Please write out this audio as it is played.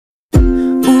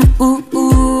ooh,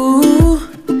 ooh,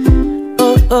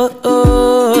 oh, oh, oh,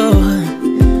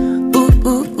 ooh,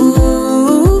 ooh, ooh.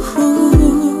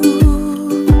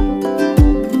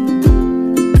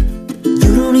 You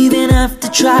don't even have to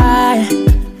try,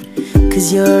 'cause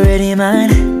you're already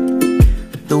mine.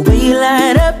 The way you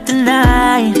light up the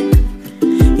night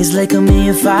is like a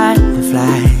million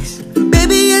fireflies.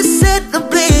 Baby, you set the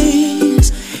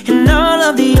blaze, and all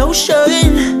of the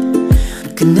ocean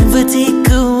can never take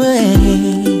away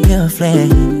your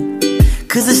flame.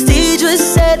 'Cause the stage was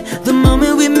set the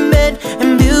moment we met, and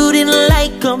building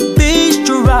like a bass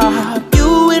drop. You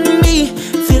and me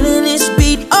feeling this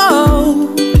beat, oh.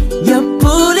 You're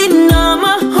pulling on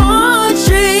my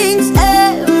heartstrings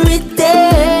every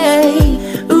day,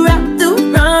 wrapped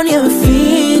around your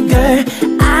finger.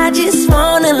 I just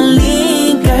wanna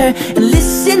linger and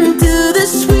listen to the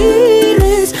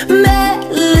sweetest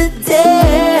melody.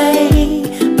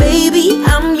 Baby,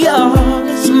 I'm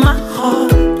yours, my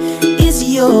heart is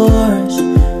yours,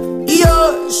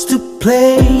 yours to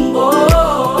play. Oh,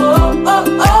 oh, oh,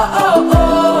 oh, oh,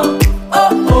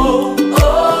 oh, oh,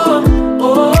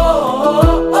 oh,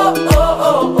 oh,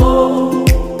 oh, oh.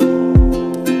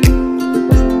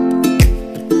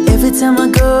 Every time I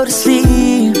go to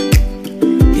sleep,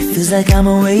 it feels like I'm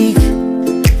awake.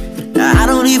 I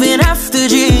don't even have to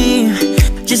dream,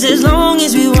 just as long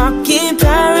as we walk in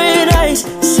paradise,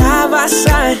 side by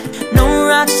side. No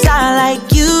rock star like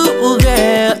you,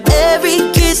 girl. Every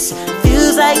kiss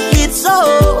feels like it's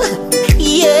oh,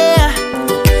 yeah.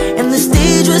 And the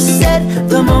stage was set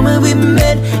the moment we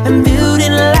met, and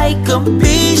building like a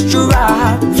bass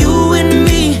drop. You and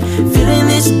me feeling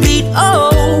this beat, oh.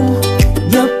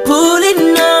 You're pulling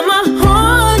on my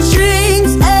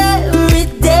heartstrings every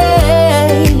day,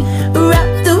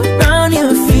 wrapped around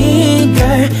your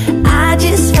finger. I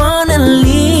just wanna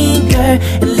linger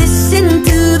and listen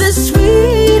to the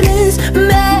sweetest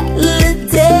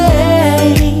melody.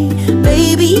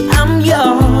 Baby, I'm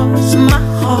yours, my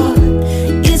heart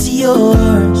is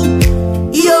yours,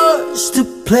 yours to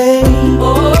play.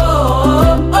 Oh,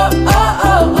 oh, oh, oh,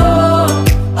 oh,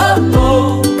 oh,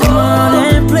 oh. Come on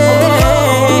and play.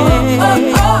 Oh,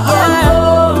 oh, oh, oh,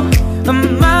 oh.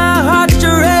 My heart's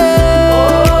direct. Oh,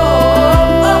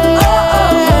 oh, oh,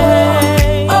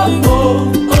 oh, oh,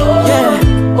 oh, yeah.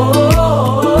 Oh,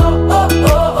 oh, oh,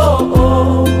 oh,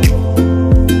 oh.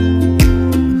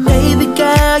 Baby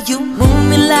girl, you move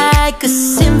me like a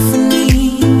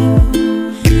symphony,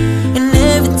 and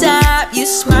every time you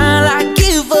smile I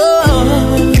give up.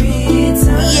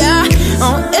 Yeah,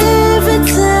 oh, every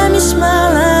time you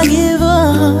smile I give up.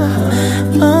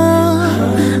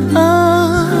 Oh,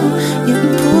 oh, you're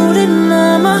pulling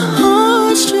on my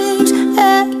heartstrings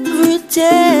every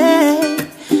day.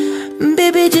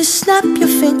 Baby, just snap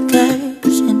your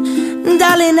fingers, and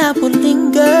darling, I will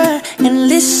linger and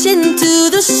listen to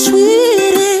the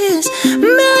sweetest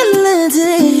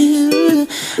melody.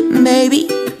 Baby,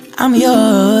 I'm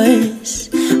yours,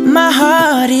 my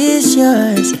heart is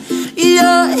yours,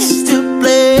 yours to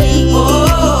play. Oh,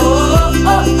 oh,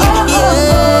 oh, oh.